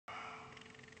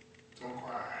Don't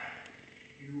cry.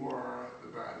 You are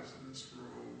the baddest in this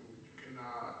room. You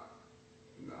cannot,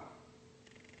 no.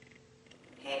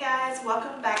 Hey guys,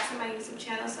 welcome back to my YouTube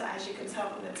channel. So as you can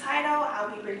tell from the title,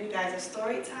 I'll be bringing you guys a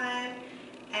story time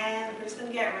and we're just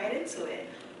gonna get right into it.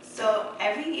 So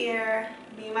every year,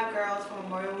 me and my girls for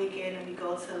Memorial Weekend, and we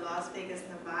go to Las Vegas,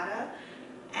 Nevada,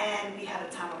 and we have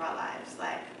the time of our lives,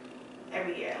 like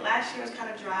every year. Last year was kind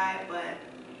of dry, but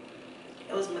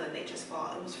it was Mother Nature's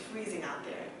fault. It was freezing out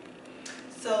there.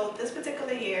 So this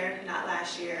particular year, not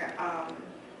last year,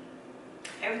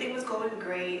 everything was going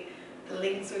great. The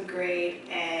links were great,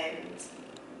 and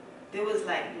there was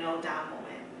like no down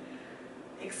moment,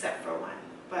 except for one.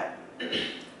 But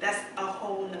that's a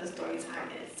whole nother story time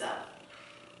in itself.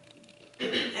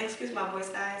 Excuse my voice,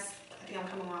 guys. I think I'm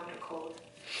coming along with a cold.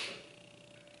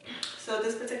 So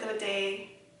this particular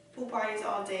day, pool parties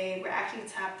all day. We're actually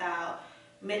tapped out.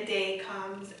 Midday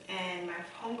comes, and my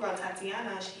homegirl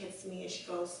Tatiana, she hits me and she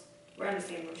goes, we're in the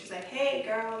same room. She's like, hey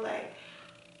girl, like,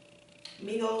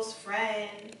 Migo's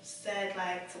friend said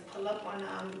like to pull up on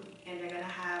them and they're gonna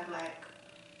have like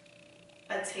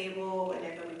a table and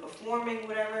they're gonna be performing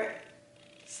whatever.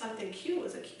 Something cute.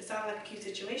 It sounded like a cute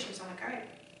situation. So I'm like, all right,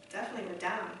 definitely we're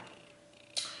down.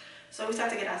 So we start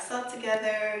to get ourselves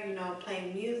together, you know,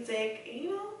 playing music, and, you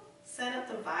know, set up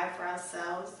the vibe for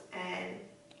ourselves, and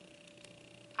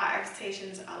our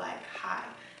expectations are like high.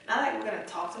 Not like we're gonna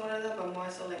talk to one another, but more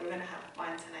so like we're gonna have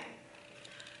fun tonight.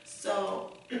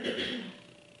 So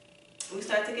we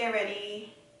start to get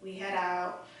ready, we head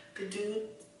out. The dude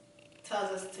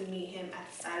tells us to meet him at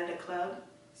the side of the club.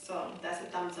 So that's a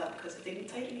thumbs up, because if they can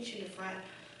tell you to meet you in the front,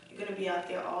 you're gonna be out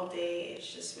there all day.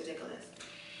 It's just ridiculous.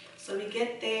 So we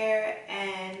get there,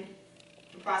 and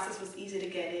the process was easy to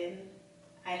get in.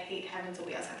 I hate having to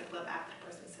wait outside the club after the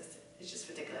person says it. It's just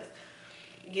ridiculous.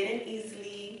 We get in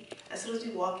easily. As soon as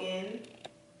we walk in,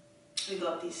 we go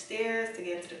up these stairs to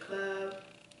get into the club.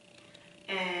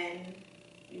 And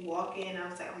we walk in, I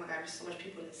was like, oh my God, there's so much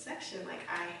people in this section. Like,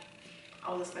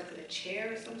 I was expecting a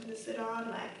chair or something to sit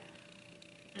on.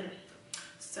 Like,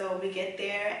 So we get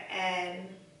there, and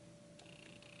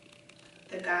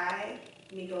the guy,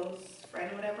 Migo's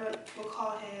friend or whatever, we'll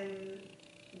call him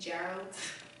Gerald.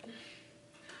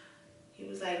 He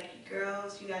was like,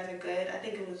 girls, you guys are good. I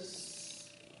think it was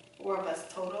 4 of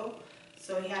us total.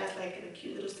 So he had us like in a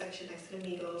cute little section next to the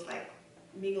Migos. Like,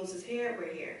 Migos is here,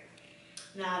 we're here.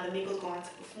 Now the Migos going to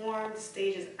perform. The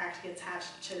stage is actually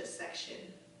attached to the section,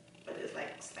 but it's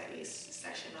like slightly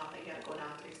sectioned off. Like, you gotta go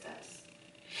down 3 steps.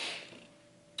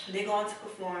 They're going to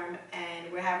perform,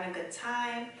 and we're having a good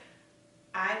time.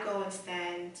 I go and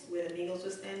stand where the Migos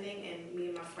were standing, and me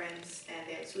and my friends stand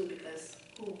there too, because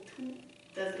who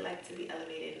doesn't like to be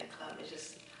elevated in the club? It's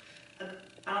just,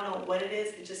 I don't know what it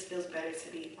is, it just feels better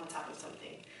to be on top of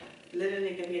something.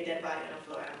 Literally, there could be a dead body on the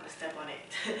floor, and I'm gonna step on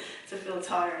it to feel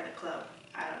taller in the club.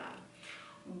 I don't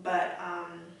know. But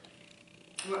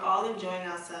we're all enjoying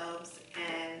ourselves,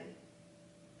 and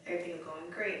everything is going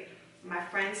great. My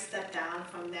friends stepped down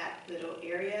from that little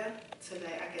area to,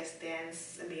 like, I guess,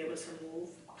 dance and be able to move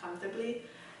comfortably.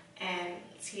 And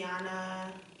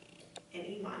Tiana and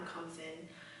Iman comes in,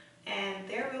 and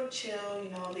they're real chill.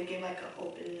 You know, they give like an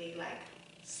openly like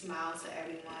smile to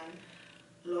everyone.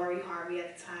 Lori Harvey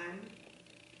at the time,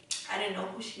 I didn't know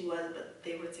who she was, but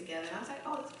they were together, and I was like,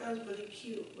 oh, this girl's really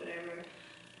cute, whatever.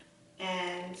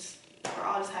 And we're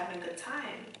all just having a good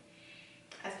time.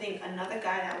 I think another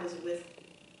guy that was with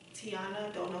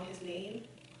Tiana, don't know his name,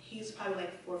 he's probably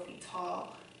like 4 feet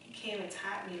tall. He came and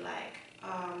tapped me like,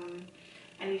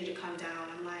 I need you to come down.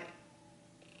 I'm like,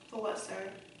 for what, sir?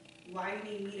 Why do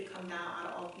you need me to come down out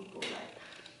of all people? Like,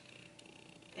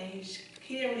 and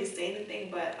he didn't really say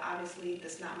anything, but obviously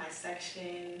that's not my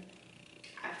section.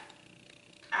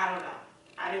 I don't know.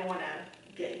 I didn't want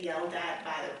to get yelled at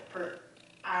by the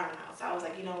I don't know. So I was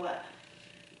like, you know what?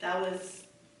 That was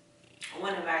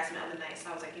one embarrassment of the night. So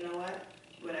I was like, you know what?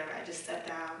 Whatever. I just stepped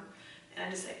down, and I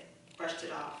just like brushed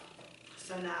it off.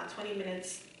 So now 20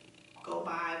 minutes go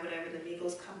by, whatever. The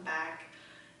Migos come back,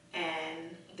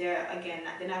 and they're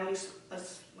not really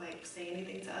like saying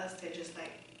anything to us. They're just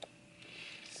like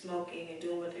smoking and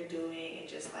doing what they're doing, and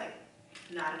just like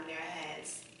nodding their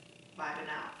heads, vibing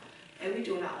out. And we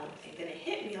doing our own thing. Then it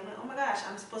hit me. I'm like, oh my gosh,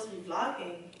 I'm supposed to be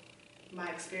vlogging my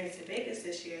experience in Vegas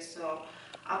this year. So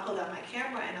I pulled out my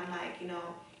camera, and I'm like, you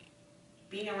know,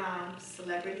 being around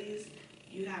celebrities,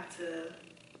 you have to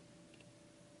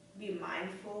be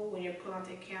mindful when you're pulling out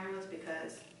their cameras,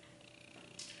 because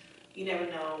you never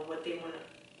know what they want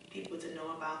people to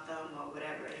know about them or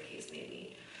whatever the case may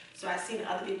be. So I seen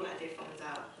other people had their phones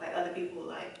out, like other people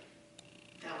like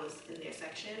that was in their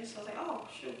section. So I was like, oh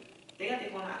shoot, They got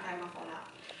their phone out, I have my phone out.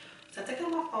 So I took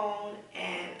out my phone,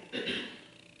 and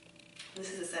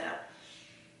this is the setup.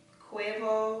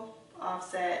 Quavo,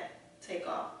 Offset,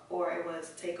 Takeoff, or it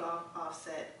was Takeoff,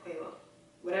 Offset, Quavo.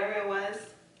 Whatever it was,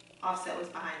 Offset was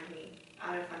behind me,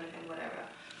 out in front of him, whatever.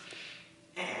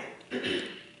 And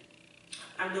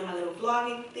I'm doing my little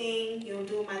vlogging thing,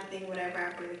 doing my thing, whatever.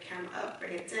 I bring the camera up,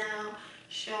 bring it down,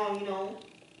 showing,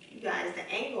 you guys the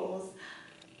angles.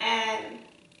 And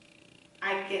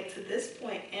I get to this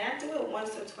point, and I do it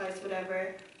once or twice,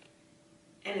 whatever,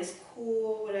 and it's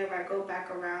cool, whatever. I go back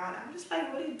around. I'm just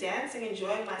like really dancing,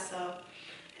 enjoying myself.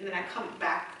 And then I come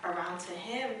back around to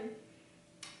him,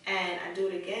 and I do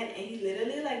it again, and he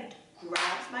literally like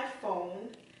grabs my phone,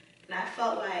 and I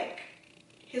felt like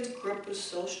his grip was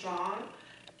so strong,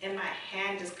 and my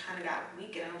hand just kind of got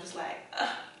weak, and I'm just like,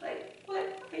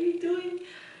 what are you doing?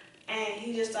 And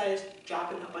he just started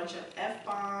dropping a bunch of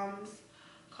F-bombs,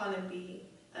 calling me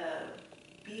a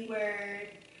B-word,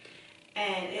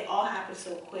 and it all happened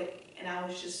so quick, and I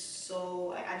was just so,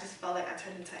 like, I just felt like I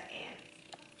turned into an ant.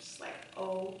 Just like,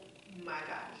 oh my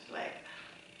gosh, like,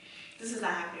 this is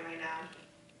not happening right now.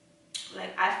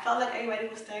 Like, I felt like everybody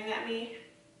was staring at me,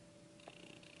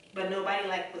 but nobody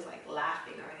was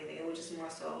laughing or anything. It was just more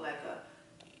so like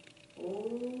a,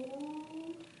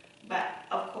 ooh. But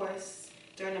of course,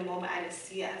 during the moment, I didn't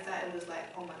see it. I thought it was like,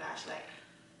 oh my gosh, like,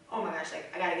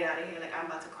 I gotta get out of here. Like, I'm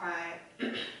about to cry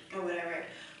or whatever.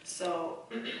 So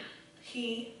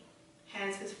he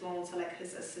hands his phone to like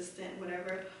his assistant,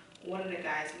 whatever. One of the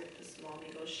guys with the small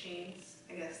Migos chains,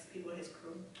 I guess people in his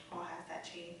crew all has that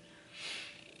chain.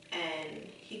 And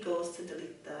he goes to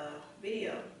delete the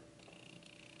video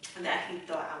that he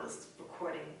thought I was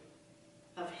recording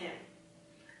of him.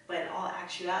 But in all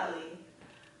actuality,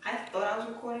 I thought I was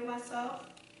recording myself,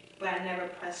 but I never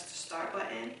pressed the start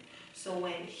button. So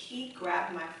when he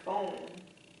grabbed my phone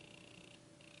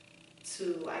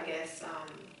to, I guess,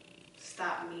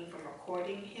 stop me from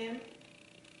recording him,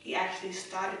 he actually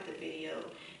started the video,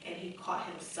 and he caught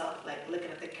himself like looking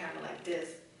at the camera like this,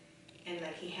 and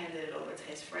like he handed it over to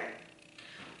his friend.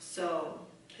 So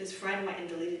his friend went and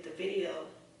deleted the video,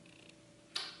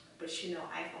 but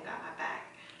iPhone got my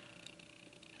back.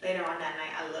 Later on that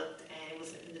night, I looked, and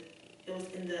it was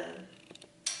in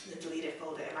the deleted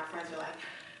folder, and my friends were like,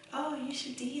 oh, you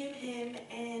should DM him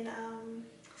and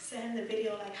send him the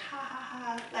video, like, ha ha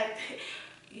ha, like,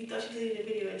 you thought you deleted the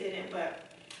video and didn't,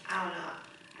 but I don't know.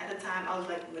 At the time, I was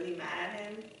like really mad at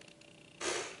him.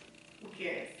 Who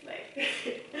cares? Like,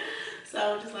 so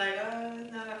I was just like, oh,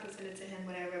 no, I'm not gonna send it to him,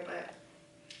 whatever. But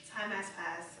time has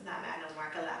passed. I'm not mad no more. I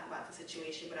could laugh about the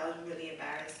situation, but I was really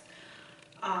embarrassed.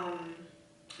 And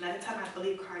at the time, I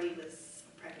believe Cardi was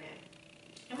pregnant.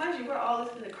 And mind you, we're all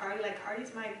listening to Cardi. Like,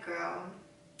 Cardi's my girl.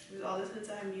 We was all listening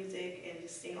to her music and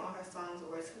just sing all her songs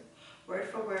word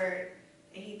for word.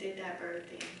 And he did that bird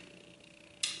thing.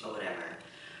 But whatever.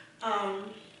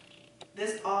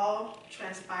 This all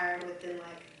transpired within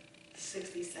like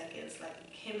 60 seconds. Like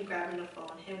him grabbing the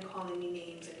phone, him calling me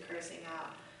names and cursing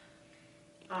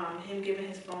out. Him giving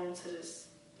his phone to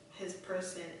his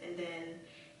person, and then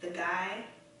the guy,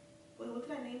 what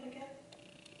did I name again?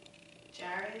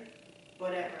 Jared?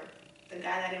 Whatever. The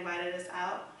guy that invited us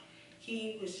out,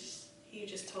 he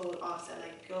just told Offset,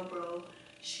 like, yo bro,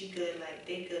 she good, like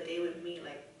they good, they with me,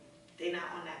 like they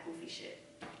not on that goofy shit.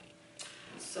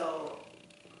 So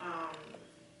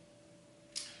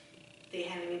they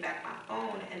handed me back my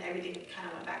phone, and everything kind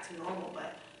of went back to normal,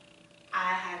 but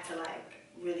I had to like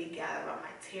really gather up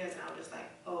my tears, and I was just like,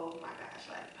 oh my gosh,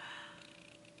 like,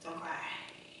 don't cry.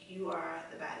 You are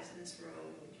the baddest in this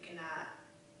room. You cannot,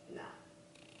 no.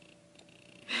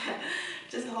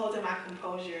 Just holding my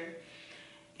composure.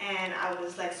 And I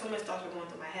was like, so many thoughts were going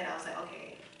through my head. I was like,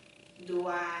 okay, do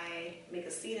I make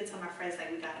a scene and tell my friends like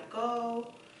we gotta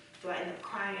go? Do I end up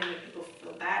crying and make people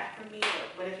feel bad for me? Or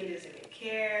what if he doesn't even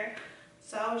care?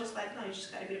 So I was just like, no, you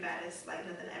just gotta be the baddest. Like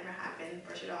nothing ever happened.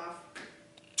 Brush it off.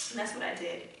 And that's what I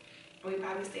did. We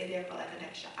probably stayed there for like an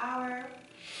extra hour.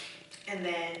 And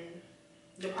then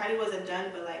the party wasn't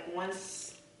done, but like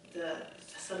once the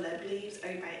celeb leaves,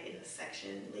 everybody in the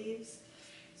section leaves.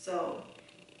 So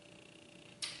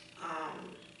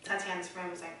Tatiana's friend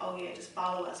was like, oh yeah, just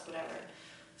follow us, whatever.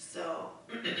 So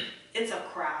it's a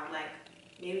crowd, like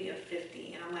maybe a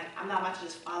 50. And I'm like, I'm not about to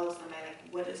just follow somebody.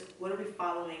 Like, what are we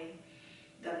following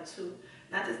them to?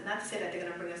 Not to say that they're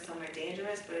gonna bring us somewhere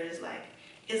dangerous, but it's like,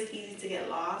 it's easy to get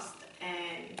lost,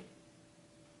 and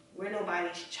we're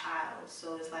nobody's child.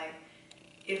 So it's like,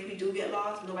 if we do get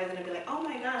lost, nobody's gonna be like, oh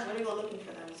my gosh, let me go looking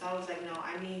for them. So I was like, no,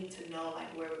 I need to know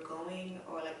like where we're going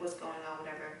or like what's going on,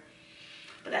 whatever.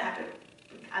 But that happened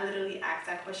I literally asked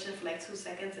that question for like 2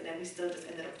 seconds, and then we still just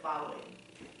ended up following.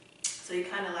 So he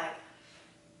kind of like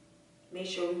made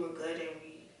sure we were good, and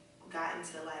we got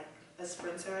into like a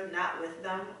sprinter, not with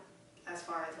them as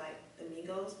far as like the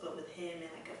Migos, but with him and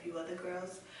like a few other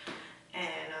girls. And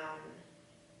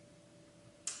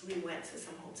we went to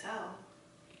some hotel,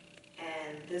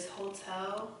 and this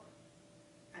hotel,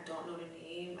 I don't know the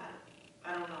name,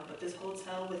 I don't know, but this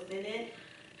hotel within it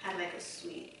had like a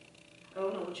suite. I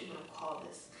don't know what you're gonna call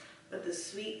this, but the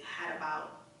suite had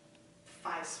about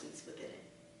 5 suites within it.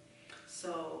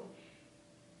 So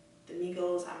the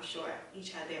Migos, I'm sure,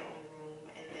 each had their own room,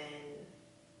 and then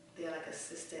their like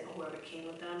assistant or whoever came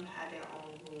with them had their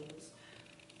own rooms.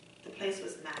 The place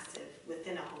was massive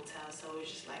within a hotel, so it was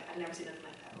just like, I've never seen nothing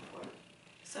like that before.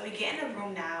 So we get in the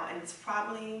room now, and it's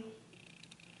probably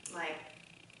like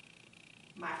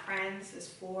my friends is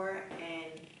 4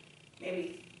 and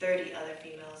maybe 30 other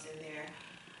females in there,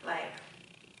 like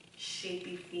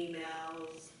shapy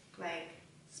females, like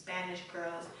Spanish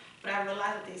girls. But I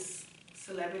realized that these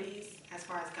celebrities, as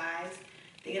far as guys,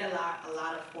 they get a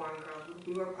lot of foreign girls.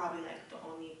 We were probably like the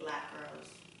only black girls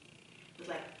with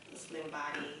like a slim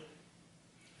body.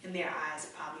 In their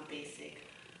eyes, probably basic.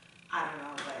 I don't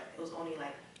know, but it was only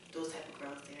like those type of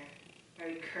girls there.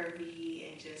 Very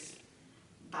curvy and just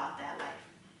about that life.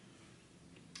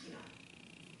 You know,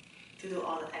 to do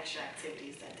all the extra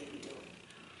activities that they be doing.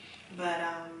 But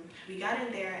we got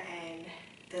in there, and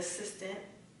the assistant,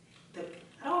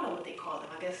 I don't know what they call them.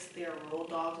 I guess they're road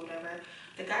dogs or whatever.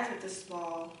 The guys with the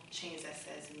small chains that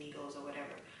says Migos or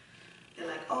whatever. They're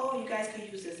like, oh, you guys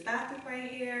could use this bathroom right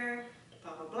here,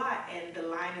 blah, blah, blah. And the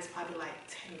line is probably like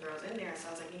 10 girls in there. So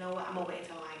I was like, you know what? I'm going to wait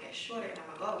until the line gets shorter, and I'm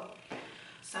going to go.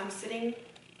 So I'm sitting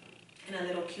in a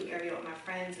little cute area with my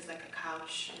friends. It's like a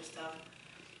couch and stuff.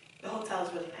 The hotel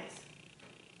is really nice.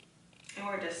 And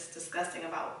we're just discussing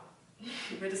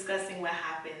what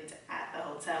happened at the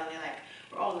hotel. And they're like,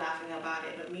 we're all laughing about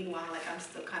it. But meanwhile, like, I'm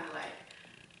still kind of like,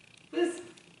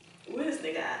 where this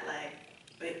nigga at? Like,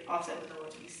 but Offset was nowhere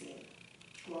to be seen.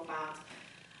 Well found.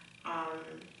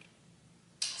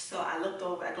 So I looked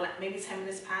over, maybe 10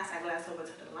 minutes passed, I glanced over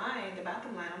to the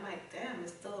bathroom line. I'm like, damn,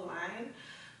 it's still a line.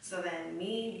 So then,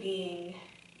 me being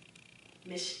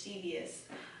mischievous,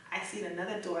 I seen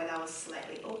another door that was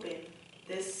slightly open.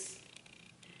 This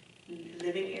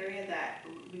living area that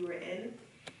we were in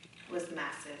was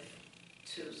massive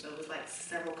too. So it was like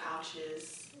several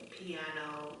couches, a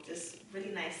piano, just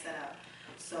really nice setup.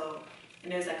 So,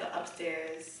 and there's like an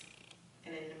upstairs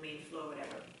and then the main floor,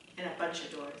 whatever, and a bunch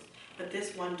of doors. But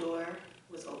this one door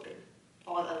was open.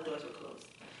 All the other doors were closed.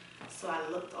 So I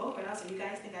looked over and I was like, you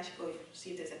guys think I should go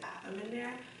see if there's a bathroom in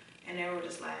there? And they were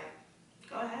just like,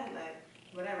 go ahead, like,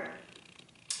 whatever.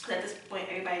 But at this point,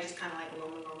 everybody's just kind of like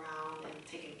roaming around and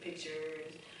taking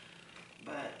pictures.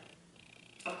 But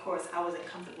of course, I wasn't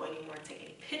comfortable anymore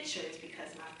taking pictures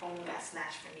because my phone got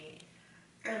snatched from me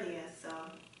earlier. So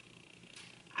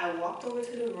I walked over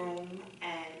to the room,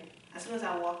 and as soon as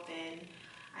I walked in,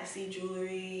 I see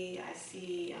jewelry, I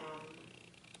see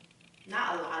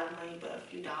not a lot of money, but a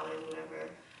few dollars, whatever.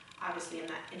 Obviously, I'm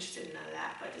not interested in none of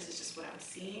that, but this is just what I'm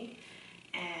seeing.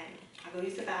 And I go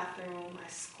use the bathroom, I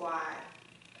squat,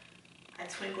 I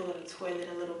twinkled on the toilet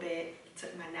a little bit,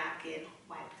 took my napkin,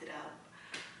 wiped it up.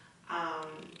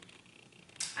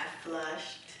 I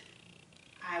flushed,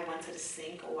 I went to the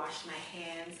sink, washed my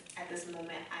hands. At this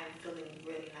moment, I'm feeling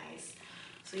really nice.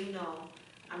 So, you know,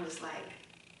 I'm just like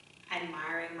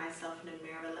admiring myself in the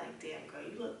mirror, like, damn girl,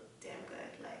 you look damn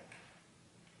good. Like,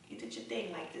 you did your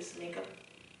thing. Like, this makeup,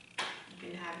 you've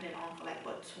been having it on for like,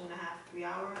 what, 2.5, 3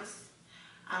 hours?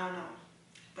 I don't know,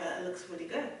 but it looks really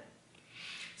good.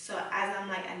 So as I'm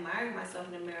like admiring myself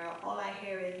in the mirror, all I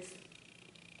hear is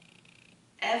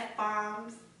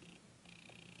F-bombs,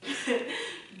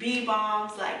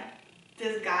 B-bombs. Like,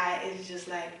 this guy is just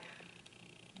like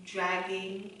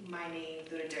dragging my name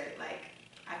through the dirt. Like,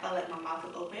 I felt like my mouth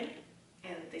was open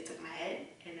and they took my head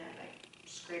and then like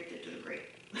scraped it through the grate,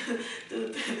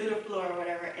 through the floor or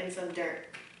whatever, in some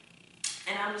dirt.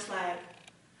 And I'm just like,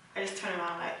 I just turn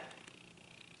around like,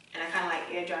 and I kind of like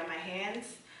air dry my hands.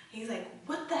 He's like,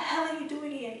 what the hell are you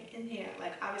doing in here?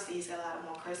 Like, obviously he said a lot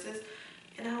more curses.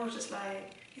 And I was just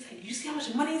like, he's like, you see how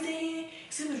much money's in here? You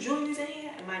see how much jewelry's in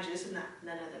here? And mind you, this is not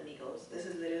none of the Migos. This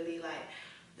is literally like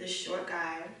this short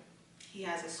guy. He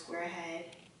has a square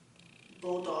head,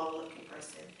 bulldog looking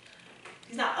person.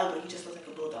 He's not ugly, he just looks like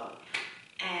a bulldog.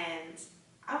 And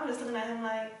I was just looking at him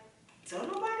like, don't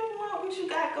nobody want what you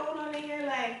got going on in here?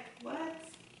 Like, what?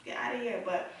 Get out of here.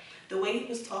 But the way he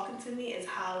was talking to me is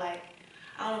how, like,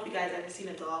 I don't know if you guys ever seen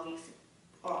a dog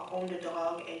or owned a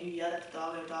dog and you yell at the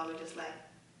dog and the dog is just like,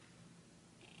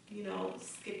 you know,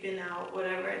 skipping out,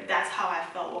 whatever. That's how I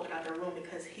felt walking out the room,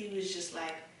 because he was just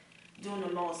like doing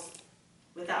the most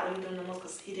without really doing the most,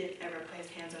 because he didn't ever put his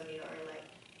hands on me or like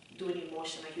do any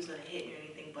motion like he was gonna hit me or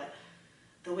anything. But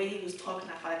the way he was talking,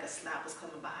 I felt like a slap was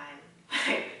coming behind.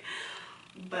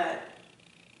 But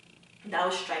that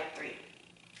was strike 3.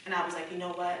 And I was like, you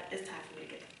know what? It's time for me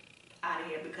to get out of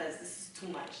here because this is too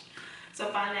much.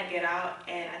 So finally I get out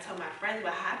and I tell my friends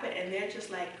what happened, and they're just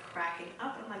like cracking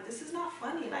up. I'm like, this is not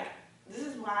funny. Like, this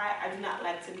is why I do not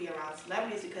like to be around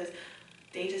celebrities, because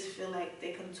they just feel like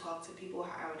they can talk to people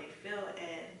however they feel,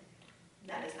 and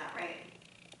that is not right.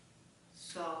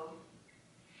 So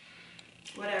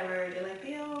whatever, they're like,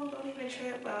 yo, don't even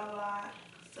trip, blah, blah, blah.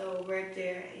 So we're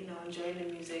there, you know, enjoying the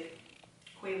music.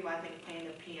 Quavo, I think, playing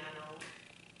the piano.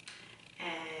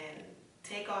 And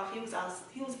Takeoff, he was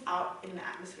out in the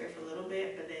atmosphere for a little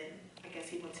bit, but then I guess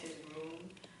he went to his room.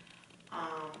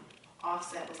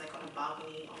 Offset was like on a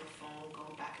balcony on the phone,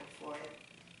 going back and forth.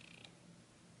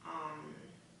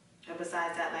 But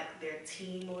besides that, like their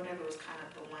team or whatever was kind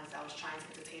of the ones that was trying to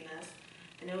entertain us.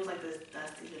 And it was like this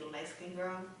dusty little Mexican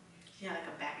girl. She had like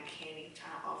a bag of candy,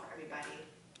 trying to offer everybody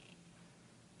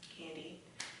candy,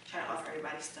 trying to offer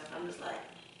everybody stuff. I'm just like,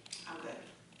 I'm good.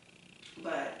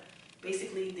 But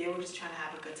basically, they were just trying to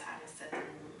have a good time and set the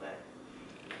mood. But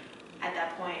at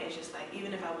that point, it's just like,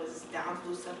 even if I was down to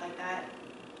do stuff like that,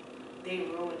 they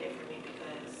ruined it for me,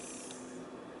 because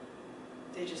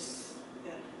they just,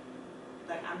 yeah,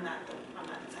 like I'm not the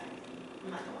type.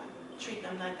 I'm not the one. Treat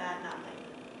them like that,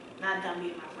 not them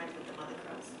being my friends with them other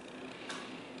girls.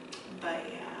 But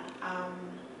yeah,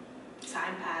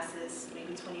 time passes,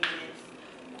 maybe 20 minutes.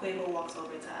 Quavo walks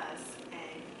over to us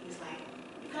and he's like,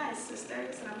 you guys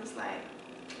sisters? And I'm just like,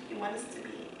 you want us to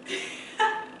be?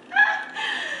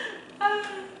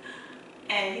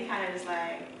 And he kind of just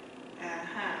like,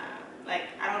 like,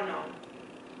 I don't know.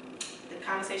 The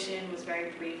conversation was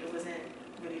very brief. It wasn't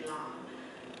really long.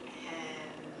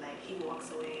 And like, he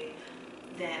walks away.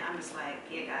 Then I'm just like,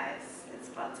 yeah guys, it's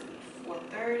about to be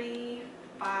 4:35.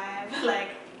 Like,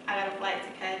 I got a flight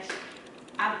to catch.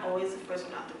 I'm always the first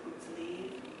one out the group to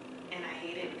leave. And I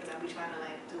hate it, because I'll be trying to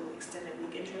like do extended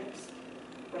weekend trips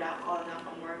without calling out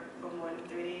from work for more than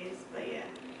 3 days. But yeah,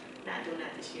 not doing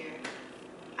that this year.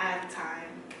 I have the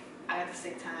time. I got the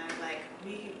sick time. Like,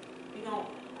 I'm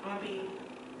gonna be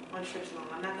on trips long.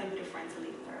 I'm not gonna be the friend to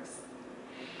leave first.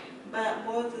 But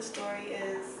more of the story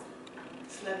is,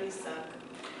 celebrities suck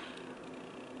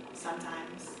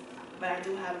sometimes. But I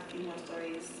do have a few more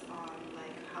stories on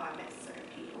like how I met certain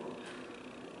people.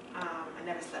 I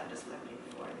never slept with a celebrity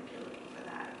before, and if you're looking for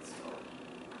that, so.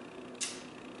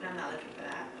 But I'm not looking for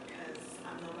that, because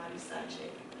I'm nobody's side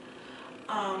chick.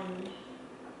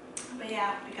 But yeah, I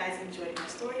hope you guys enjoyed my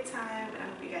story time, and I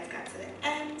hope you guys got to the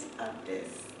end of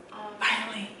this.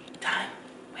 Finally done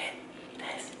with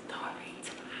this story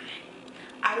time.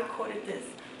 I recorded this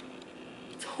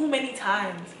too many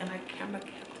times, and my camera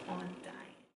kept on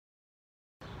dying.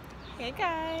 Hey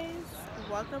guys,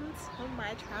 welcome to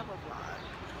my travel vlog.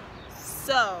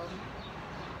 So,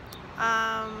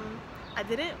 I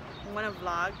didn't want to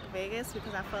vlog Vegas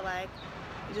because I feel like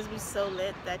it just be so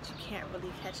lit that you can't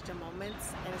really catch the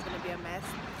moments, and it's gonna be a mess.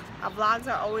 Our vlogs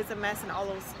are always a mess and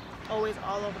always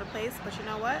all over the place, but you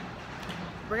know what?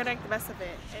 We're gonna make the best of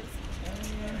it.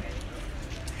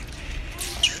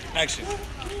 Action.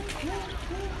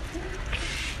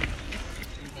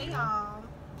 Hey y'all.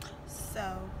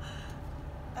 So,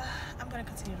 I'm gonna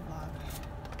continue to vlog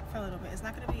for a little bit. It's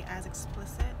not gonna be as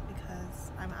explicit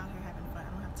because I'm out here having fun. I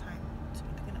don't have time to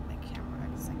be picking up my camera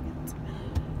every second.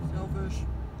 Selfish.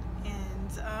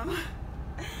 And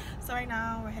so right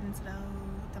now we're heading to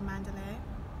the Mandalay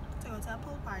to go to a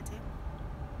pool party,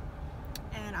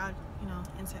 and I'll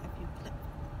insert a few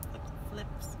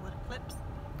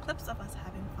clips of us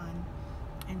having fun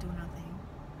and doing our thing.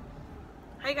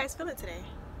 How you guys feeling today?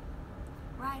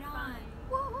 Right on.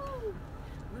 Woohoo!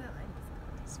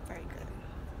 It's very good.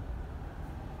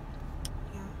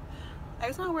 Yeah. I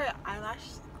just want to wear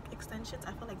eyelash extensions.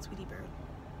 I feel like Tweety Bird.